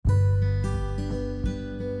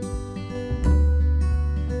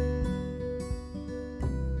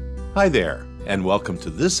Hi there, and welcome to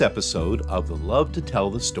this episode of the Love to Tell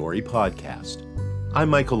the Story podcast. I'm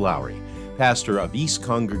Michael Lowry, pastor of East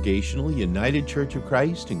Congregational United Church of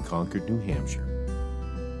Christ in Concord, New Hampshire.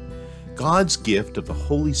 God's gift of the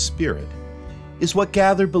Holy Spirit is what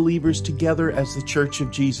gathered believers together as the Church of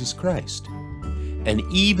Jesus Christ. And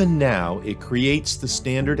even now, it creates the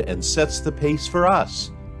standard and sets the pace for us,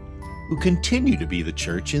 who continue to be the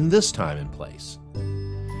church in this time and place.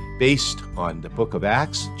 Based on the book of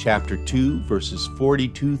Acts, chapter 2, verses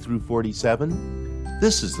 42 through 47,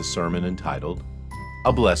 this is the sermon entitled,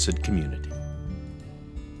 A Blessed Community.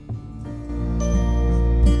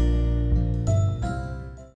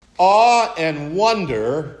 Awe and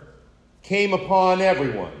wonder came upon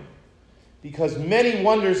everyone, because many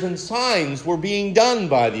wonders and signs were being done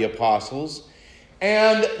by the apostles,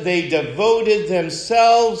 and they devoted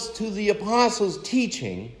themselves to the apostles'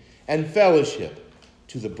 teaching and fellowship,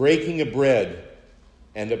 to the breaking of bread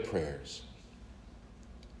and of prayers.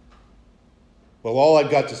 Well, all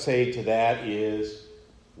I've got to say to that is,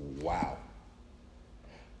 wow.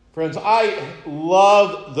 Friends, I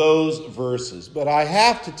love those verses, but I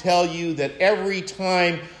have to tell you that every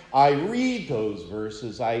time I read those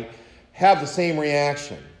verses, I have the same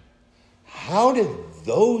reaction. How did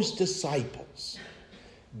those disciples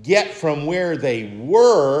get from where they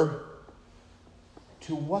were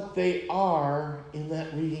to what they are in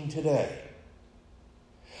that reading today?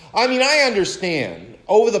 I mean, I understand.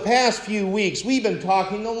 Over the past few weeks, we've been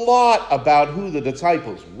talking a lot about who the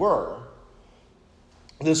disciples were.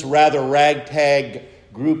 This rather ragtag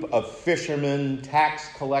group of fishermen, tax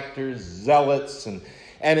collectors, zealots, and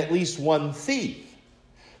at least one thief.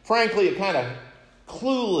 Frankly, a kind of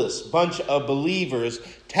clueless bunch of believers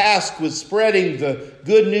tasked with spreading the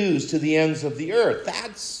good news to the ends of the earth.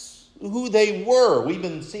 That's who they were. We've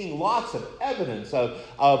been seeing lots of evidence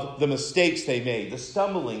of the mistakes they made, the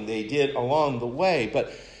stumbling they did along the way.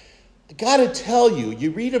 But I got to tell you, you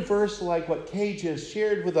read a verse like what Kay just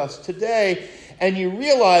shared with us today, and you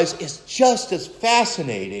realize it's just as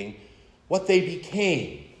fascinating what they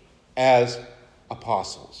became as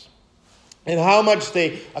apostles and how much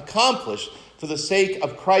they accomplished for the sake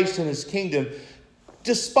of Christ and his kingdom,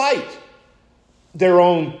 despite their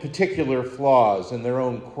own particular flaws and their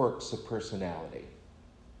own quirks of personality.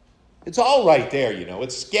 It's all right there, you know.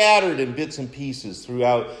 It's scattered in bits and pieces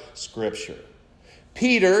throughout Scripture.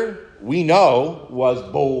 Peter, we know, was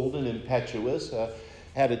bold and impetuous,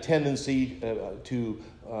 had a tendency to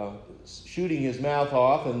shooting his mouth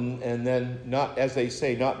off and then, not, as they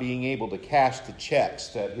say, not being able to cash the checks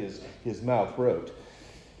that his mouth wrote.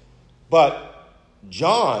 But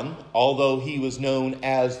John, although he was known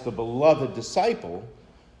as the beloved disciple,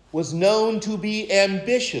 was known to be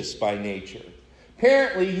ambitious by nature.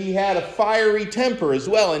 Apparently, he had a fiery temper as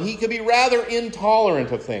well, and he could be rather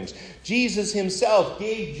intolerant of things. Jesus himself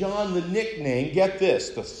gave John the nickname, get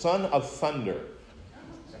this, the Son of Thunder.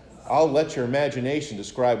 I'll let your imagination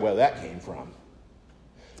describe where that came from.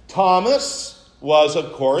 Thomas was,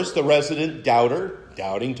 of course, the resident doubter,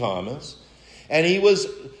 Doubting Thomas, and he was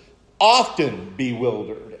often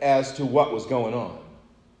bewildered as to what was going on.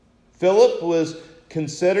 Philip was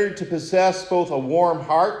considered to possess both a warm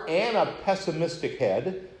heart and a pessimistic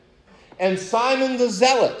head. And Simon the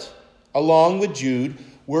Zealot, along with Jude,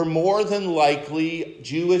 were more than likely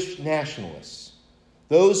Jewish nationalists.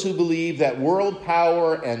 Those who believed that world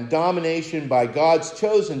power and domination by God's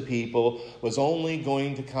chosen people was only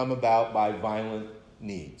going to come about by violent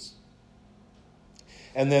needs.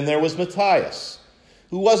 And then there was Matthias,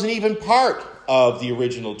 who wasn't even part of the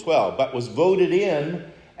original 12, but was voted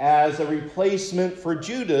in as a replacement for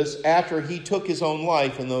Judas after he took his own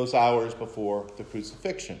life in those hours before the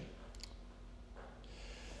crucifixion.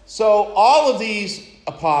 So all of these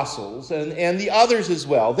apostles and the others as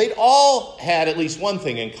well, they'd all had at least one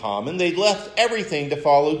thing in common. They'd left everything to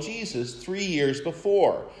follow Jesus 3 years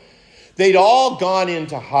before. They'd all gone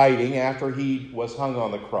into hiding after he was hung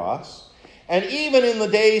on the cross. And even in the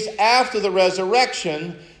days after the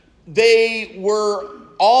resurrection, they were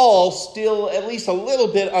all still at least a little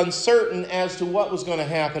bit uncertain as to what was going to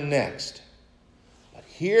happen next. But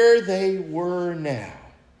here they were now,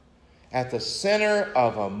 at the center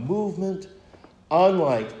of a movement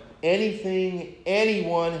unlike anything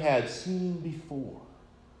anyone had seen before.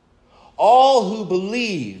 All who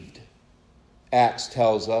believed, Acts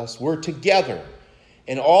tells us, were together,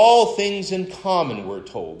 and all things in common, we're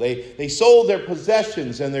told. They sold their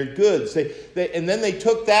possessions and their goods, and then they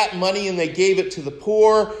took that money and they gave it to the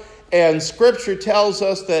poor, And Scripture tells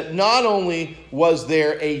us that not only was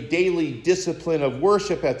there a daily discipline of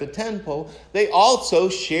worship at the temple, they also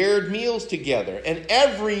shared meals together. And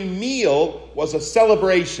every meal was a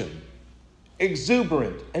celebration,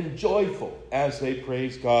 exuberant and joyful as they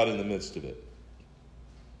praised God in the midst of it.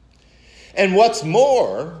 And what's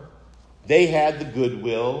more, they had the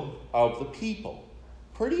goodwill of the people.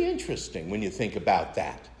 Pretty interesting when you think about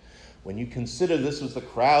that. When you consider this was the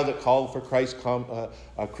crowd that called for Christ's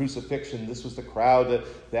crucifixion, this was the crowd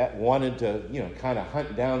that wanted to, kind of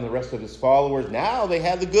hunt down the rest of his followers. Now they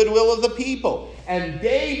had the goodwill of the people. And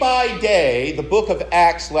day by day, the book of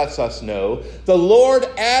Acts lets us know, the Lord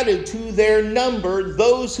added to their number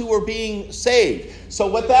those who were being saved. So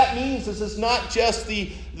what that means is it's not just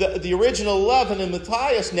the original 11 in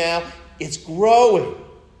Matthias now, it's growing.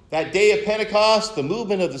 That day of Pentecost, the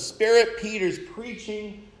movement of the Spirit, Peter's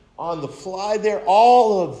preaching on the fly there,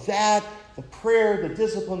 all of that, the prayer, the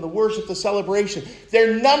discipline, the worship, the celebration,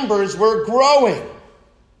 their numbers were growing.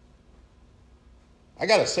 I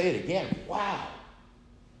got to say it again. Wow.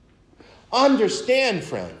 Understand,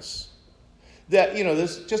 friends, that,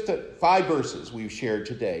 this is just 5 verses we've shared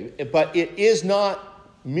today, but it is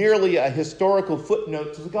not merely a historical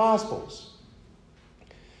footnote to the Gospels.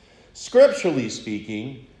 Scripturally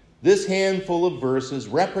speaking, this handful of verses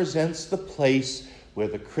represents the place where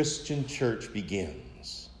the Christian church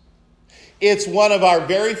begins. It's one of our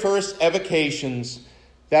very first evocations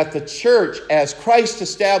that the church, as Christ's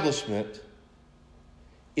establishment,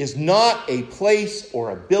 is not a place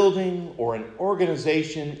or a building or an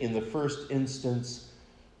organization in the first instance,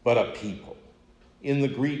 but a people. In the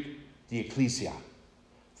Greek, the ecclesia,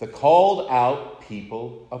 the called out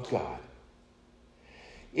people of God.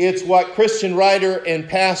 It's what Christian writer and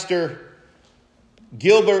pastor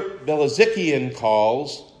Gilbert Belazikian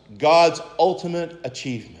calls God's ultimate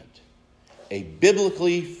achievement, a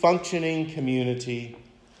biblically functioning community,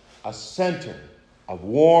 a center of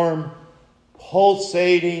warm,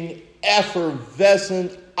 pulsating,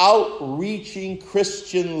 effervescent, outreaching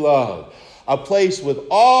Christian love, a place with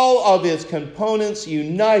all of its components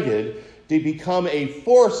united to become a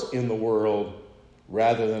force in the world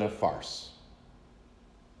rather than a farce.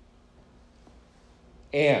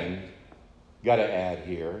 And, got to add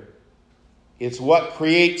here, it's what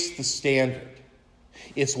creates the standard.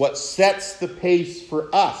 It's what sets the pace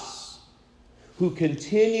for us who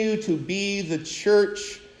continue to be the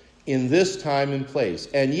church in this time and place.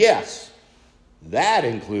 And yes, that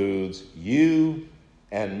includes you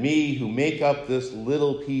and me who make up this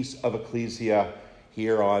little piece of ecclesia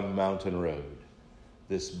here on Mountain Road.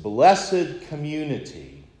 This blessed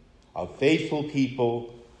community of faithful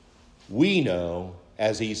people we know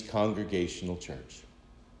as East Congregational Church.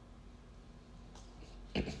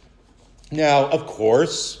 Now, of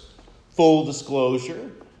course, full disclosure,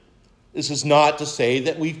 this is not to say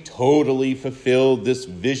that we've totally fulfilled this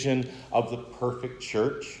vision of the perfect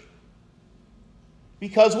church.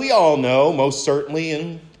 Because we all know, most certainly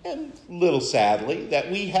and a little sadly, that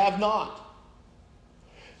we have not.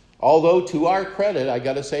 Although, to our credit, I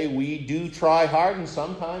got to say, we do try hard, and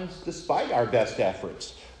sometimes, despite our best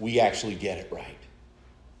efforts, we actually get it right.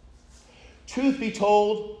 Truth be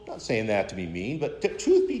told, not saying that to be mean, but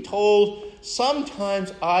truth be told,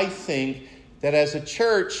 sometimes I think that as a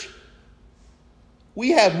church, we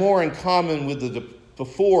have more in common with the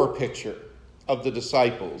before picture of the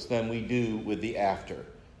disciples than we do with the after.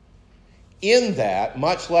 In that,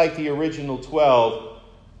 much like the original 12,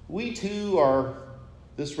 we too are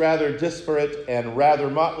this rather disparate and rather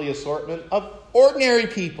motley assortment of ordinary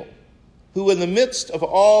people who, in the midst of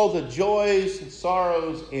all the joys and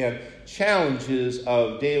sorrows and challenges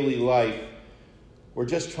of daily life, we're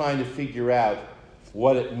just trying to figure out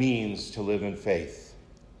what it means to live in faith,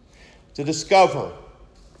 to discover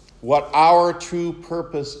what our true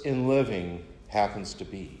purpose in living happens to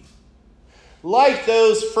be. Like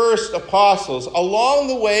those first apostles, along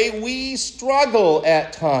the way we struggle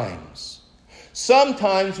at times.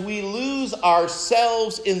 Sometimes we lose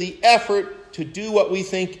ourselves in the effort to do what we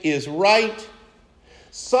think is right.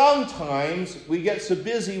 Sometimes we get so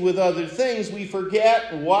busy with other things we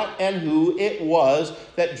forget what and who it was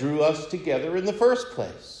that drew us together in the first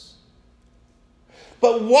place.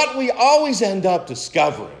 But what we always end up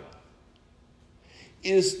discovering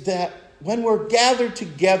is that when we're gathered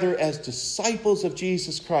together as disciples of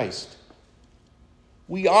Jesus Christ,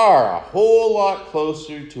 we are a whole lot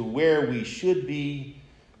closer to where we should be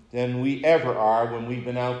than we ever are when we've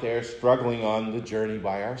been out there struggling on the journey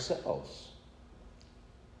by ourselves.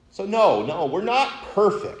 So no, we're not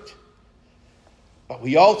perfect. But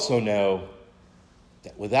we also know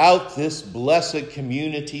that without this blessed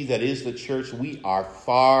community that is the church, we are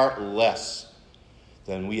far less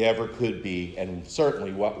than we ever could be, and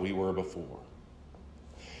certainly what we were before.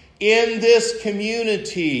 In this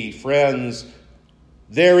community, friends,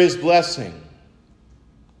 there is blessing.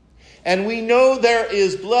 And we know there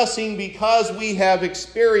is blessing because we have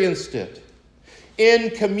experienced it. In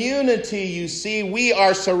community, you see, we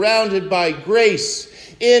are surrounded by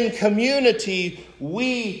grace. In community,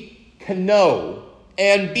 we can know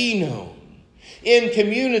and be known. In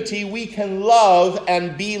community, we can love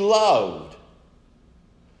and be loved.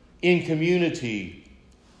 In community,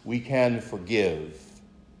 we can forgive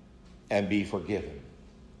and be forgiven.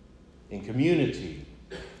 In community,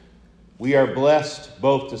 we are blessed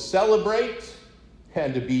both to celebrate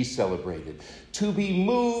and to be celebrated, to be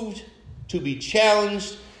moved, to be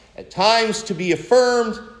challenged, at times to be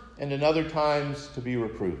affirmed, and in other times to be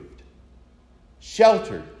reproved,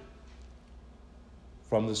 sheltered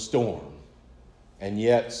from the storm, and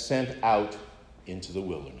yet sent out into the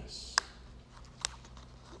wilderness.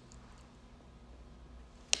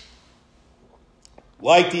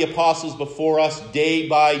 Like the apostles before us, day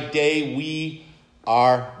by day we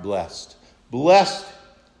are blessed. Blessed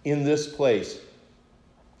in this place.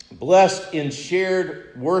 Blessed in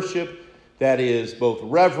shared worship that is both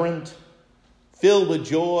reverent, filled with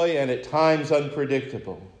joy, and at times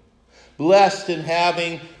unpredictable. Blessed in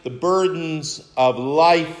having the burdens of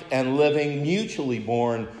life and living mutually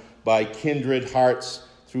borne by kindred hearts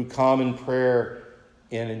through common prayer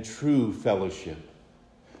and in true fellowship.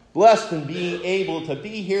 Blessed in being able to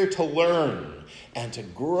be here to learn and to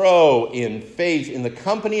grow in faith in the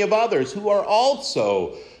company of others who are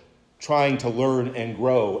also trying to learn and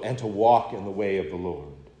grow and to walk in the way of the Lord.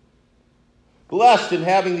 Blessed in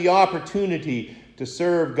having the opportunity to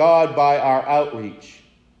serve God by our outreach,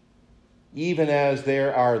 even as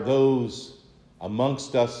there are those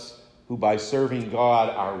amongst us who by serving God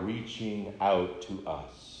are reaching out to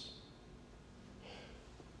us.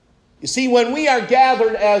 You see, when we are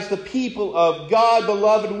gathered as the people of God,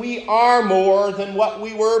 beloved, we are more than what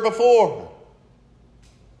we were before.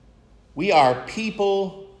 We are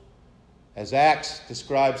people, as Acts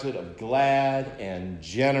describes it, of glad and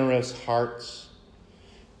generous hearts.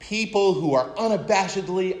 People who are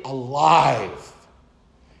unabashedly alive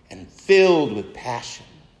and filled with passion.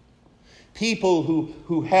 People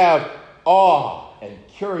who have awe and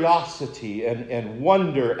curiosity and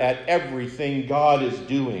wonder at everything God is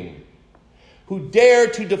doing. Who dare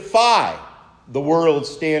to defy the world's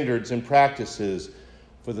standards and practices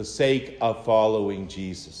for the sake of following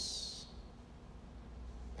Jesus.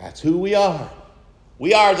 That's who we are.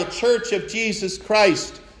 We are the Church of Jesus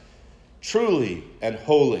Christ, truly and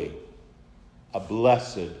wholly a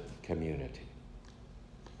blessed community.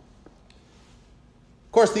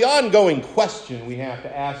 Of course, the ongoing question we have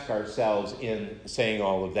to ask ourselves in saying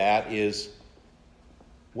all of that is,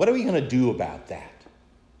 what are we going to do about that?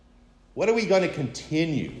 What are we going to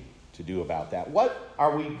continue to do about that? What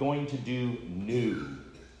are we going to do new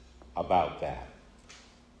about that?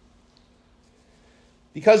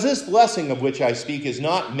 Because this blessing of which I speak is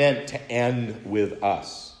not meant to end with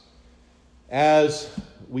us. As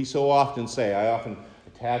we so often say, I often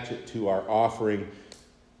attach it to our offering,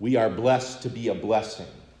 we are blessed to be a blessing,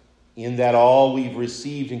 in that all we've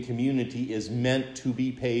received in community is meant to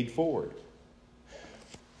be paid forward.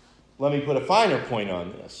 Let me put a finer point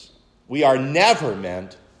on this. We are never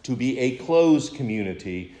meant to be a closed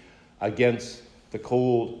community against the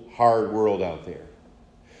cold, hard world out there.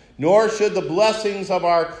 Nor should the blessings of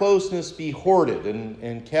our closeness be hoarded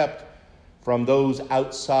and kept from those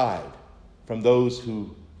outside, from those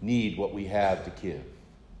who need what we have to give.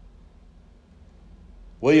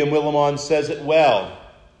 William Willimon says it well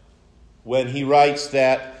when he writes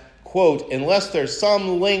that, quote, unless there's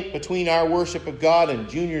some link between our worship of God and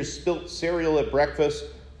Junior's spilt cereal at breakfast,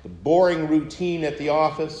 the boring routine at the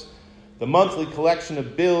office, the monthly collection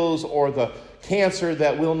of bills, or the cancer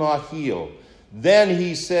that will not heal. Then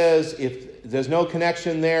he says, if there's no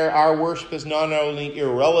connection there, our worship is not only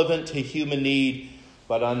irrelevant to human need,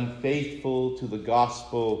 but unfaithful to the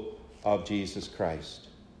gospel of Jesus Christ.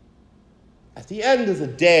 At the end of the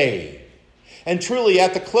day, and truly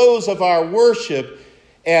at the close of our worship,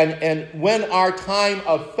 and when our time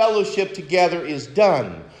of fellowship together is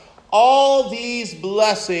done, all these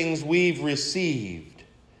blessings we've received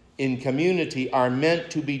in community are meant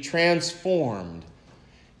to be transformed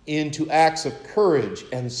into acts of courage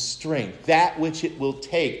and strength, that which it will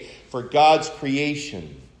take for God's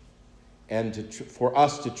creation and for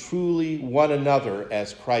us to truly one another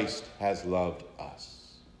as Christ has loved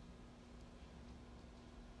us.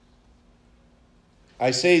 I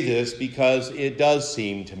say this because it does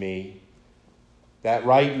seem to me that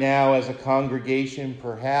right now as a congregation,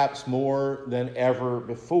 perhaps more than ever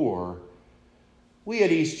before, we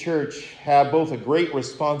at East Church have both a great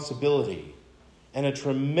responsibility and a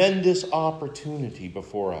tremendous opportunity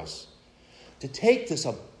before us to take this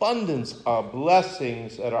abundance of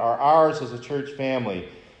blessings that are ours as a church family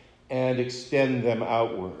and extend them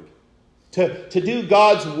outward. To do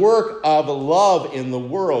God's work of love in the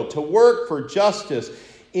world, to work for justice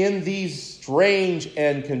in these strange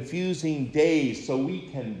and confusing days so we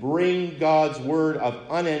can bring God's word of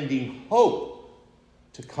unending hope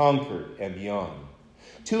to Concord and beyond.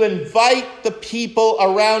 To invite the people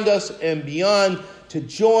around us and beyond to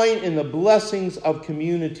join in the blessings of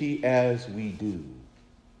community as we do.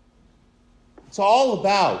 It's all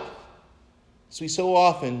about, as we so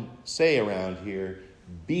often say around here,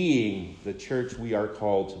 being the church we are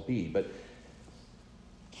called to be. But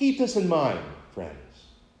keep this in mind, friends,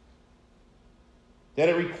 that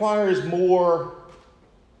it requires more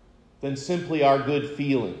than simply our good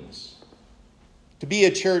feelings. To be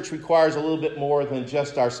a church requires a little bit more than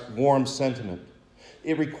just our warm sentiment.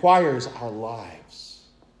 It requires our lives.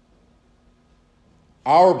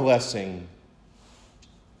 Our blessing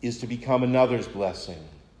is to become another's blessing.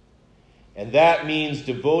 And that means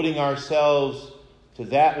devoting ourselves to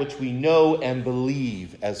that which we know and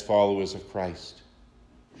believe as followers of Christ.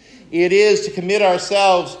 It is to commit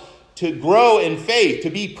ourselves to grow in faith, to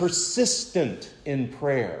be persistent in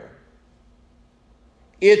prayer.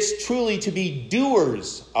 It's truly to be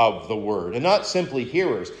doers of the word and not simply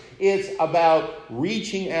hearers. It's about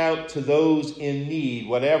reaching out to those in need,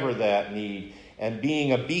 whatever that need, and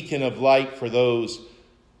being a beacon of light for those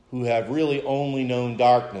who have really only known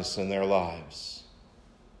darkness in their lives.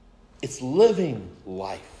 It's living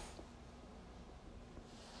life,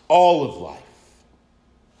 all of life,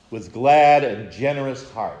 with glad and generous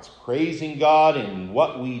hearts, praising God in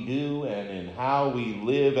what we do and in how we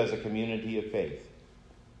live as a community of faith.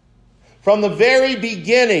 From the very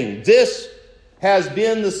beginning, this has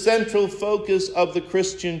been the central focus of the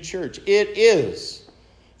Christian church. It is,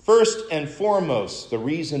 first and foremost, the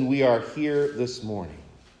reason we are here this morning.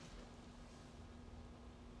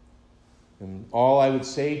 And all I would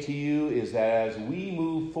say to you is that as we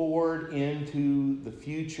move forward into the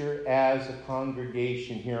future as a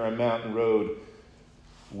congregation here on Mountain Road,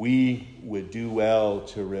 we would do well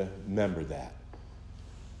to remember that.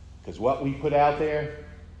 Because what we put out there,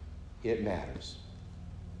 it matters.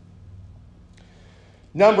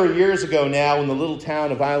 A number of years ago now, in the little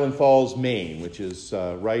town of Island Falls, Maine, which is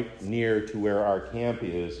right near to where our camp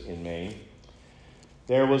is in Maine,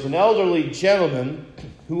 there was an elderly gentleman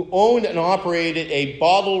who owned and operated a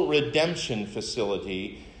bottle redemption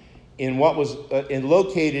facility in what was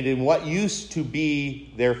located in what used to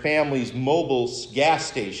be their family's mobile gas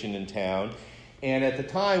station in town, and at the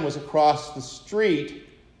time was across the street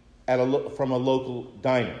from a local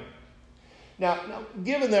diner. Now,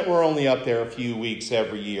 given that we're only up there a few weeks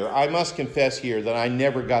every year, I must confess here that I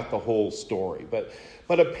never got the whole story. But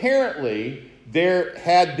apparently, there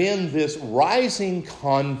had been this rising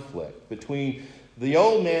conflict between the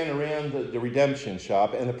old man around the redemption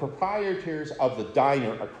shop and the proprietors of the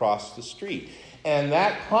diner across the street. And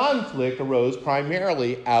that conflict arose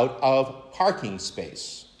primarily out of parking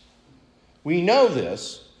space. We know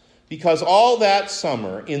this because all that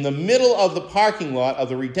summer, in the middle of the parking lot of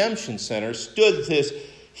the Redemption Center, stood this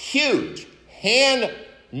huge,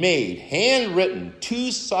 handmade, handwritten,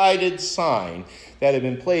 two-sided sign that had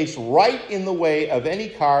been placed right in the way of any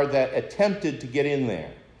car that attempted to get in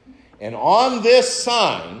there. And on this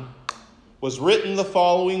sign was written the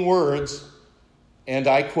following words, and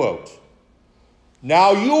I quote,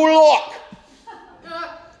 "Now you look!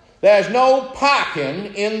 There's no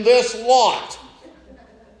parking in this lot."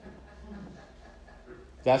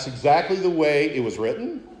 That's exactly the way it was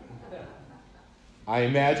written. I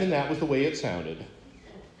imagine that was the way it sounded.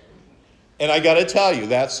 And I got to tell you,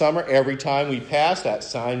 that summer, every time we passed, that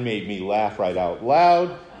sign made me laugh right out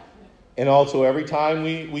loud. And also every time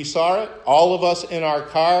we saw it, all of us in our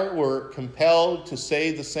car were compelled to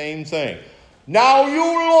say the same thing. "Now you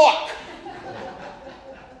look!"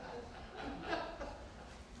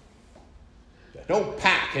 There's no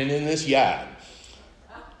parking in this yard.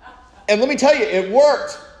 And let me tell you, it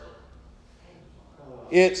worked.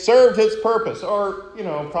 It served its purpose, or,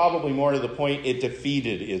 probably more to the point, it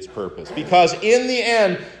defeated its purpose. Because in the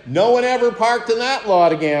end, no one ever parked in that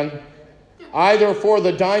lot again, either for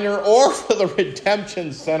the diner or for the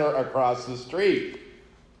Redemption Center across the street.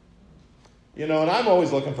 And I'm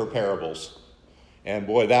always looking for parables. And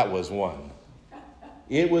boy, that was one.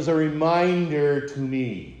 It was a reminder to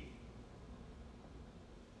me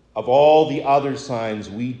of all the other signs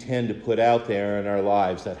we tend to put out there in our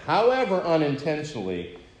lives that, however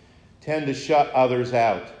unintentionally, tend to shut others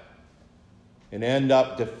out and end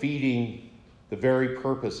up defeating the very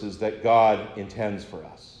purposes that God intends for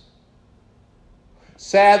us.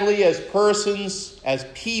 Sadly, as persons, as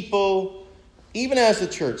people, even as the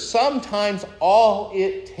church, sometimes all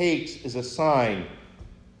it takes is a sign,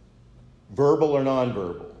 verbal or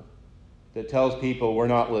nonverbal, that tells people we're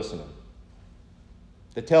not listening,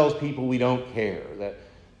 that tells people we don't care, that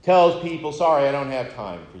tells people, sorry, I don't have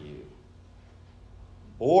time for you,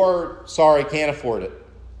 or sorry, can't afford it.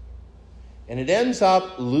 And it ends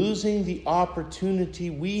up losing the opportunity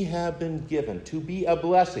we have been given to be a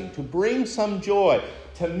blessing, to bring some joy,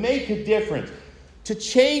 to make a difference, to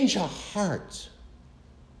change a heart.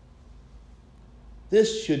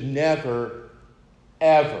 This should never,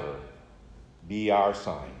 ever be our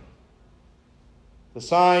sign. The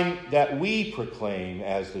sign that we proclaim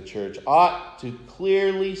as the church ought to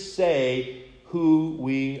clearly say who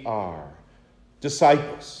we are.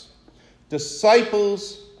 Disciples.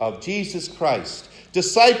 Disciples of Jesus Christ.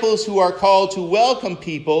 Disciples who are called to welcome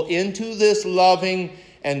people into this loving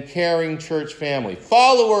and caring church family.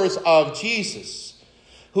 Followers of Jesus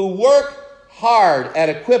who work hard at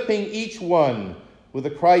equipping each one with a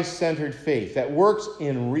Christ-centered faith that works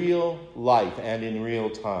in real life and in real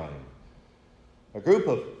time. A group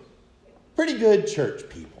of pretty good church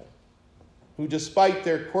people who, despite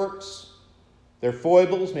their quirks, their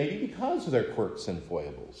foibles, maybe because of their quirks and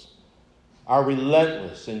foibles, are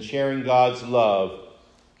relentless in sharing God's love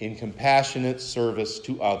in compassionate service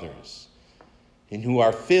to others, and who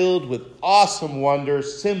are filled with awesome wonder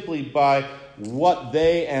simply by what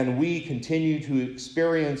they and we continue to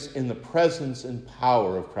experience in the presence and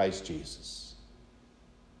power of Christ Jesus.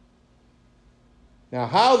 Now,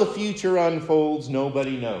 how the future unfolds,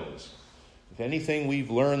 nobody knows. If anything we've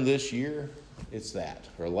learned this year, it's that,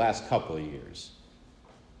 or the last couple of years.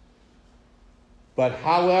 But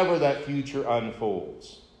however that future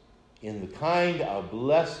unfolds, in the kind of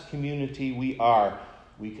blessed community we are,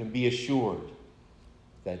 we can be assured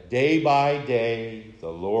that day by day the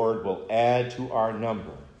Lord will add to our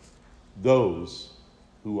number those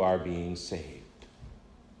who are being saved.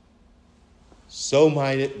 So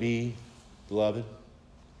might it be, beloved,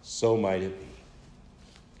 so might it be.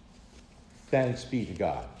 Thanks be to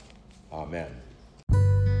God. Amen.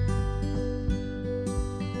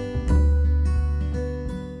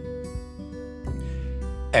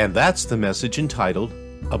 And that's the message entitled,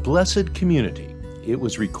 A Blessed Community. It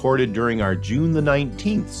was recorded during our June the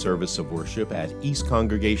 19th service of worship at East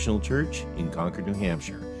Congregational Church in Concord, New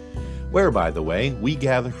Hampshire, where, by the way, we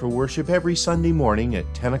gather for worship every Sunday morning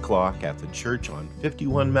at 10 o'clock at the church on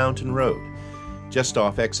 51 Mountain Road, just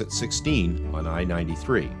off exit 16 on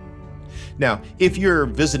I-93. Now, if you're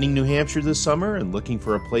visiting New Hampshire this summer and looking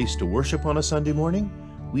for a place to worship on a Sunday morning,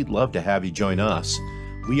 we'd love to have you join us.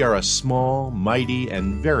 We are a small, mighty,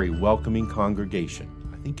 and very welcoming congregation.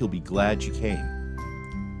 I think you'll be glad you came.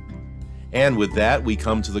 And with that, we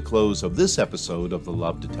come to the close of this episode of the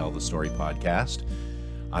Love to Tell the Story podcast.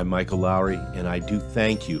 I'm Michael Lowry, and I do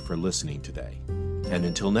thank you for listening today. And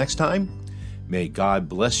until next time, may God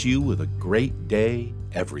bless you with a great day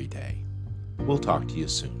every day. We'll talk to you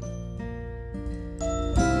soon.